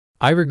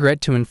I regret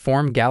to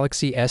inform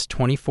Galaxy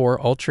S24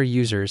 Ultra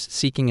users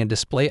seeking a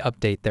display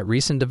update that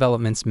recent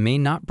developments may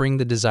not bring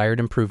the desired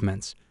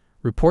improvements.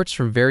 Reports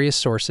from various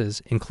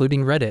sources,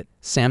 including Reddit,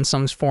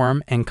 Samsung's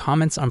forum, and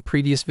comments on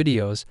previous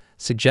videos,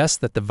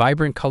 suggest that the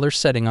vibrant color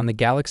setting on the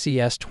Galaxy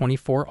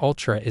S24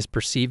 Ultra is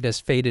perceived as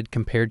faded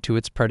compared to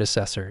its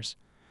predecessors.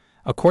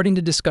 According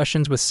to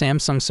discussions with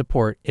Samsung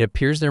support, it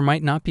appears there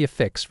might not be a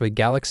fix for the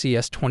Galaxy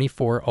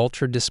S24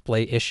 Ultra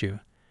display issue.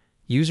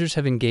 Users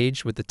have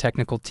engaged with the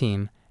technical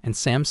team, and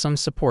Samsung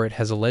support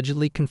has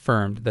allegedly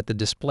confirmed that the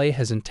display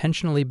has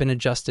intentionally been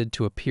adjusted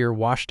to appear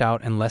washed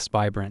out and less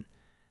vibrant.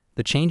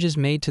 The changes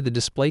made to the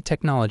display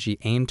technology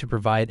aim to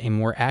provide a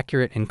more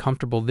accurate and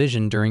comfortable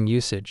vision during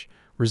usage,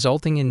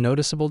 resulting in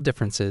noticeable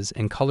differences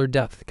in color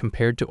depth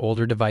compared to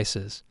older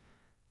devices.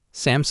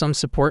 Samsung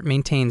support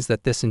maintains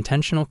that this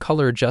intentional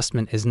color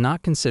adjustment is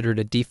not considered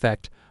a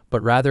defect,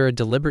 but rather a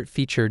deliberate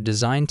feature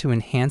designed to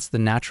enhance the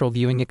natural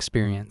viewing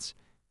experience.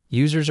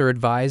 Users are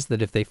advised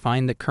that if they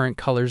find the current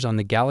colors on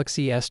the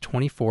Galaxy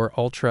S24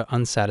 Ultra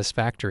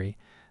unsatisfactory,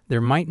 there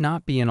might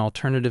not be an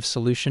alternative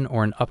solution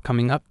or an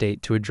upcoming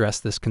update to address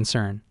this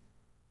concern.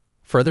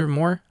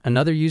 Furthermore,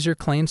 another user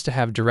claims to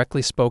have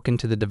directly spoken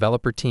to the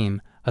developer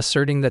team,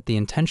 asserting that the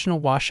intentional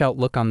washout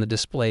look on the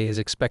display is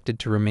expected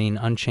to remain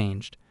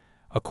unchanged.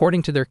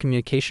 According to their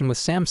communication with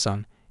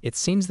Samsung, it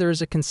seems there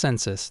is a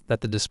consensus that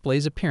the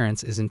display's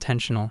appearance is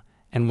intentional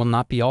and will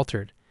not be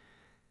altered.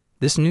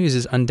 This news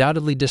is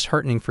undoubtedly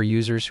disheartening for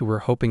users who were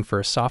hoping for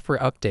a software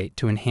update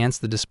to enhance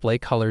the display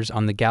colors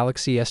on the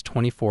Galaxy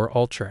S24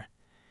 Ultra.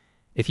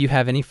 If you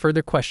have any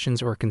further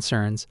questions or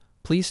concerns,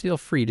 please feel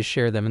free to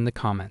share them in the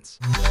comments.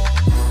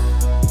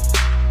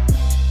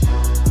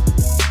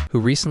 Who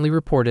recently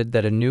reported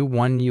that a new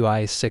One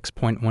UI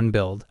 6.1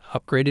 build,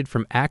 upgraded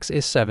from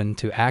AX-A7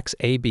 to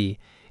AX-AB,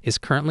 is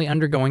currently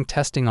undergoing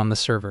testing on the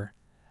server.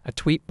 A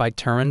tweet by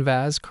Turan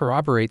Vaz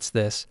corroborates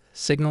this,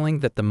 signaling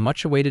that the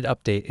much-awaited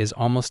update is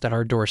almost at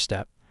our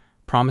doorstep,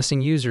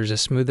 promising users a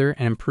smoother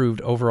and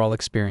improved overall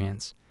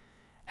experience.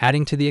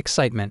 Adding to the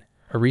excitement,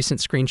 a recent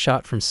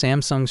screenshot from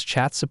Samsung's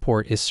chat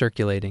support is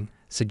circulating,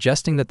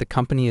 suggesting that the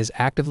company is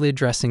actively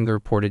addressing the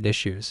reported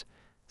issues.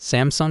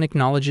 Samsung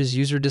acknowledges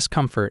user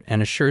discomfort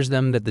and assures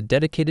them that the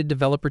dedicated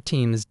developer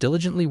team is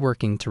diligently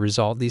working to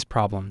resolve these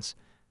problems.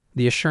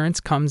 The assurance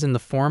comes in the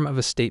form of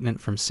a statement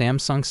from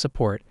Samsung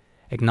support,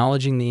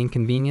 acknowledging the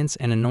inconvenience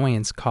and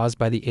annoyance caused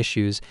by the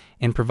issues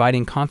and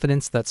providing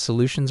confidence that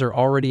solutions are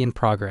already in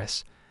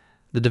progress.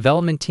 The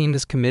development team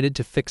is committed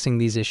to fixing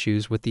these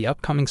issues with the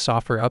upcoming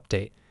software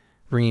update,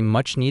 bringing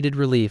much-needed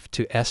relief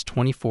to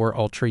S24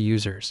 Ultra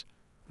users.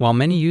 While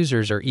many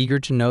users are eager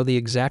to know the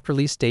exact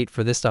release date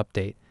for this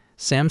update,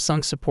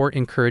 Samsung support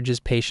encourages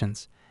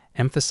patience,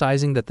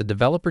 emphasizing that the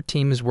developer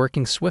team is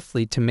working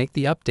swiftly to make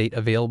the update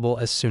available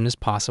as soon as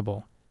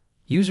possible.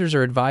 Users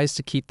are advised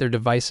to keep their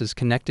devices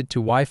connected to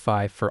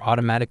Wi-Fi for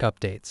automatic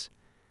updates.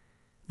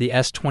 The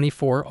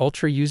S24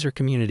 Ultra user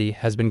community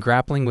has been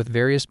grappling with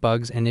various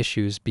bugs and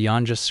issues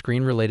beyond just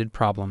screen-related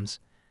problems.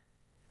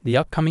 The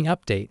upcoming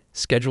update,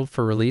 scheduled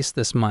for release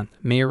this month,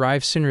 may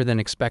arrive sooner than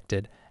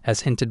expected,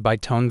 as hinted by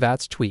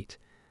Tonvat's tweet.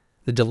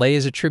 The delay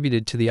is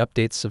attributed to the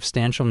update's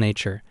substantial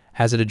nature,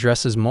 as it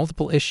addresses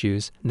multiple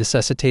issues,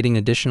 necessitating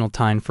additional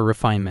time for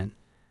refinement.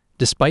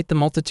 Despite the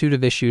multitude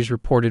of issues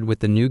reported with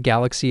the new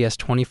Galaxy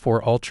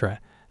S24 Ultra,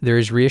 there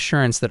is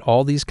reassurance that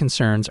all these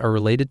concerns are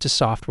related to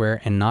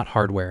software and not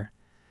hardware.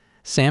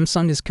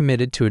 Samsung is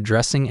committed to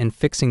addressing and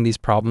fixing these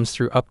problems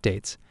through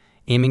updates,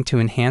 aiming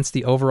to enhance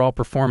the overall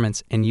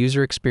performance and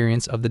user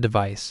experience of the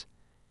device.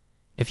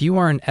 If you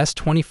are an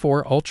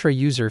S24 Ultra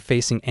user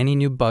facing any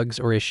new bugs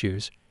or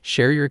issues,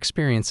 share your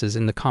experiences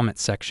in the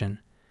comments section.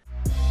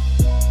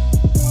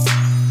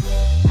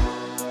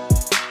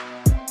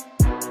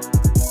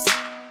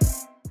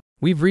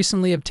 We've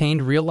recently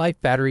obtained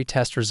real-life battery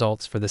test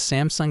results for the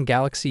Samsung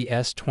Galaxy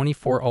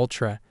S24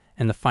 Ultra,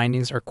 and the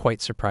findings are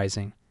quite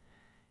surprising.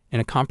 In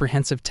a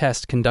comprehensive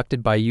test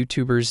conducted by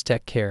YouTubers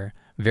Tech Care,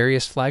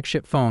 various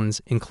flagship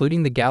phones,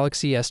 including the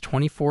Galaxy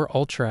S24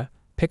 Ultra,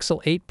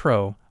 Pixel 8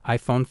 Pro,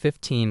 iPhone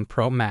 15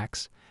 Pro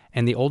Max,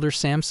 and the older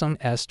Samsung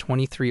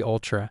S23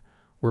 Ultra,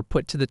 were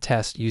put to the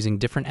test using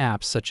different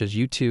apps such as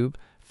YouTube,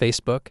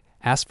 Facebook,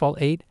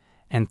 Asphalt 8,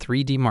 and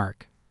 3D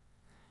Mark.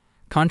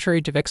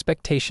 Contrary to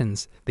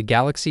expectations, the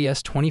Galaxy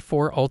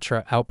S24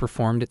 Ultra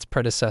outperformed its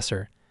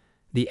predecessor,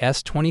 the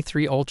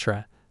S23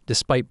 Ultra,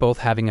 despite both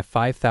having a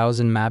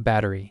 5000 mAh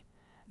battery.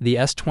 The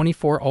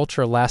S24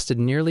 Ultra lasted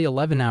nearly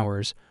 11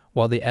 hours,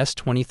 while the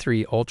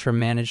S23 Ultra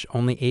managed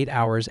only 8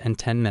 hours and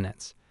 10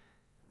 minutes.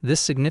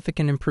 This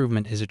significant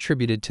improvement is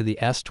attributed to the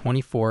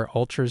S24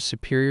 Ultra's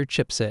superior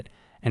chipset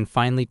and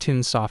finely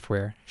tuned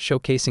software,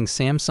 showcasing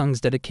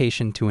Samsung's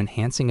dedication to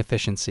enhancing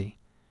efficiency.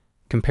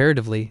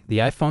 Comparatively, the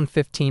iPhone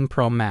 15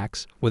 Pro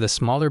Max, with a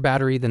smaller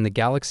battery than the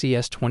Galaxy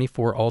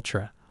S24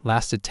 Ultra,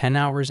 lasted 10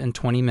 hours and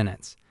 20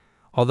 minutes.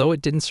 Although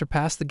it didn't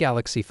surpass the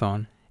Galaxy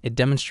phone, it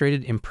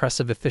demonstrated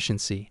impressive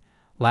efficiency,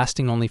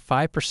 lasting only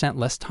 5%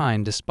 less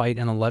time despite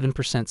an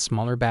 11%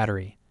 smaller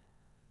battery.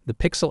 The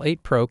Pixel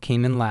 8 Pro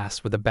came in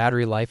last with a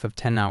battery life of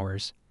 10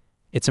 hours.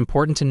 It's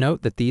important to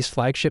note that these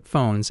flagship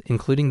phones,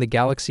 including the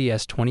Galaxy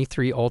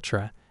S23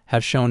 Ultra,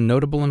 have shown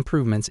notable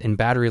improvements in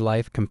battery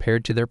life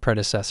compared to their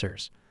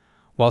predecessors.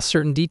 While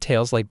certain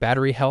details like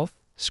battery health,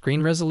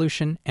 screen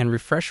resolution, and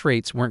refresh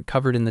rates weren't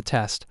covered in the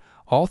test,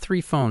 all three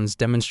phones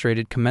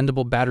demonstrated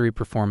commendable battery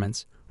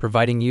performance,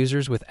 providing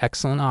users with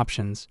excellent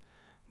options.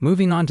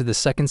 Moving on to the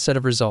second set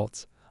of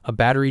results, a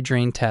battery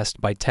drain test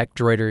by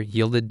KidAndroid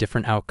yielded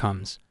different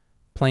outcomes.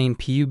 Playing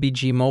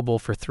PUBG Mobile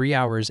for 3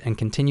 hours and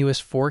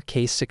continuous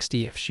 4K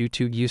 60 fps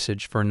YouTube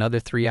usage for another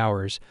 3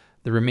 hours,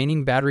 the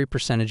remaining battery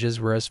percentages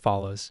were as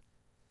follows.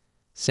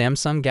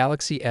 Samsung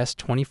Galaxy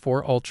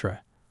S24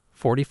 Ultra,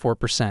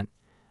 44%.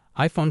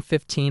 iPhone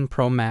 15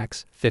 Pro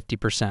Max,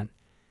 50%.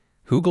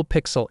 Google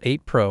Pixel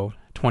 8 Pro,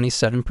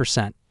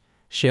 27%.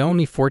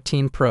 Xiaomi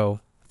 14 Pro,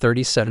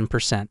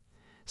 37%.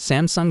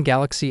 Samsung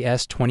Galaxy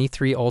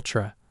S23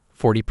 Ultra,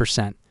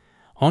 40%.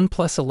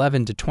 OPPS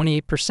 11 to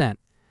 28%.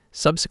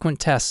 Subsequent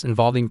tests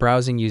involving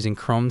browsing using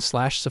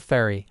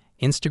Chrome/Safari,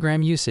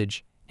 Instagram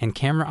usage, and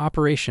camera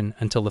operation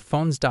until the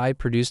phones died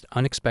produced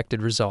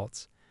unexpected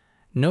results.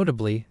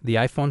 Notably, the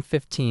iPhone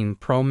 15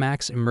 Pro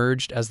Max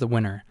emerged as the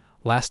winner,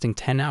 lasting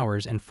 10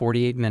 hours and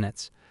 48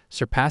 minutes,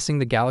 surpassing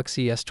the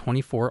Galaxy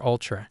S24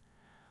 Ultra.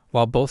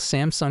 While both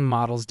Samsung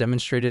models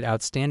demonstrated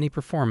outstanding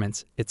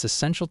performance, it's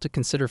essential to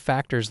consider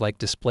factors like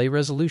display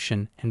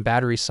resolution and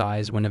battery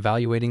size when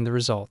evaluating the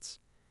results.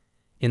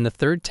 In the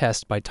third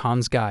test by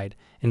Tom's Guide,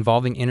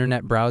 involving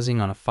internet browsing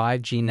on a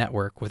 5G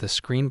network with a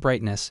screen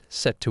brightness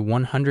set to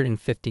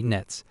 150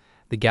 nits,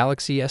 the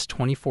Galaxy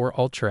S24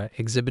 Ultra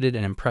exhibited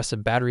an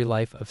impressive battery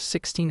life of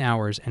 16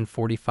 hours and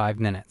 45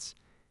 minutes.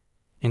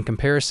 In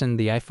comparison,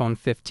 the iPhone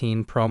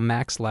 15 Pro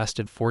Max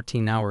lasted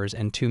 14 hours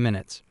and 2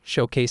 minutes,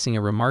 showcasing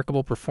a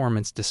remarkable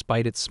performance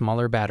despite its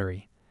smaller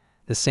battery.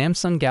 The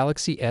Samsung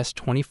Galaxy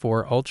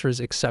S24 Ultra's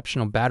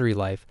exceptional battery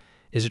life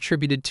is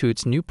attributed to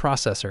its new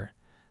processor,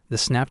 the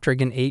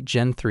Snapdragon 8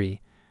 Gen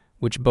 3,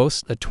 which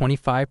boasts a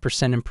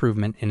 25%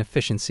 improvement in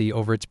efficiency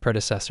over its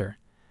predecessor.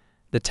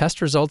 The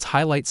test results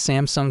highlight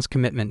Samsung's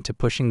commitment to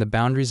pushing the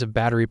boundaries of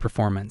battery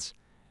performance.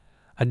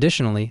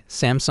 Additionally,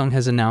 Samsung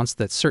has announced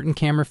that certain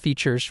camera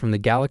features from the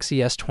Galaxy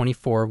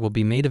S24 will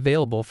be made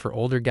available for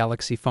older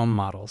Galaxy phone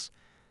models.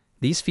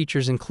 These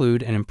features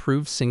include an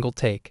improved single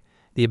take,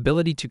 the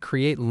ability to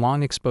create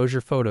long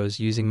exposure photos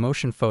using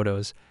motion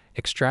photos,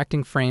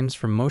 extracting frames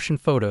from motion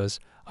photos,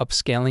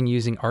 upscaling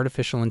using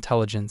artificial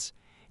intelligence,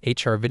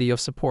 HR video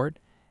support,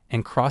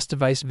 and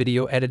cross-device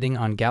video editing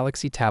on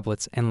Galaxy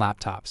tablets and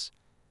laptops.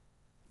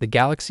 The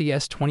Galaxy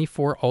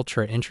S24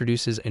 Ultra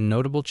introduces a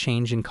notable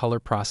change in color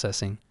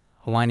processing,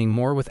 aligning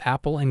more with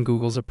Apple and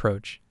Google's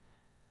approach.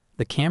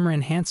 The camera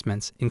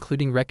enhancements,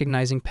 including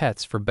recognizing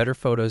pets for better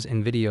photos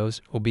and videos,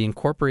 will be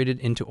incorporated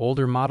into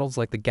older models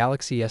like the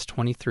Galaxy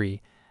S23,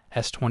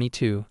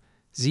 S22,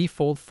 Z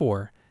Fold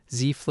 4,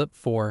 Z Flip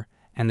 4,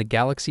 and the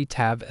Galaxy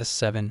Tab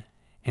S7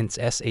 and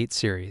S8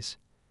 series.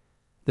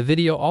 The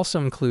video also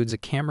includes a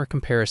camera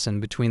comparison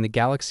between the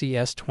Galaxy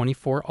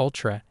S24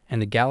 Ultra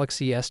and the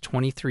Galaxy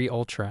S23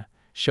 Ultra,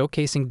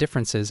 showcasing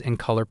differences in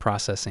color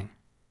processing.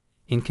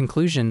 In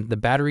conclusion, the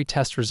battery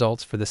test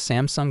results for the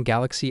Samsung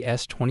Galaxy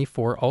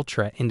S24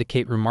 Ultra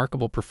indicate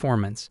remarkable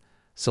performance,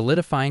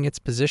 solidifying its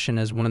position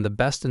as one of the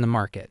best in the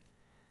market.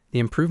 The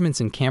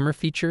improvements in camera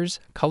features,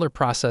 color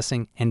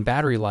processing, and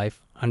battery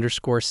life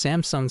underscore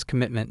Samsung's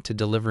commitment to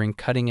delivering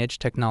cutting-edge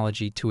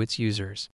technology to its users.